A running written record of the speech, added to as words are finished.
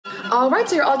All right,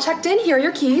 so you're all checked in. Here are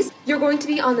your keys. You're going to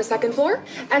be on the second floor.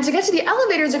 And to get to the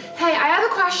elevators, hey, I have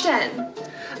a question.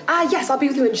 Yes, I'll be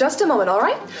with you in just a moment, all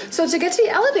right? So to get to the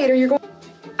elevator, you're going...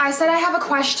 I said I have a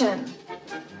question.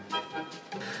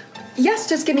 Yes,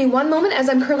 just give me one moment as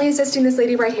I'm currently assisting this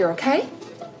lady right here, okay?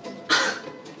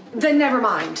 Then never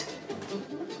mind.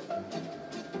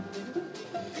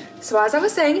 So as I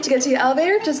was saying, to get to the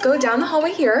elevator, just go down the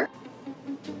hallway here.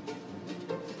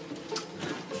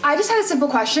 I just had a simple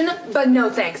question, but no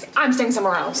thanks. I'm staying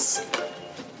somewhere else.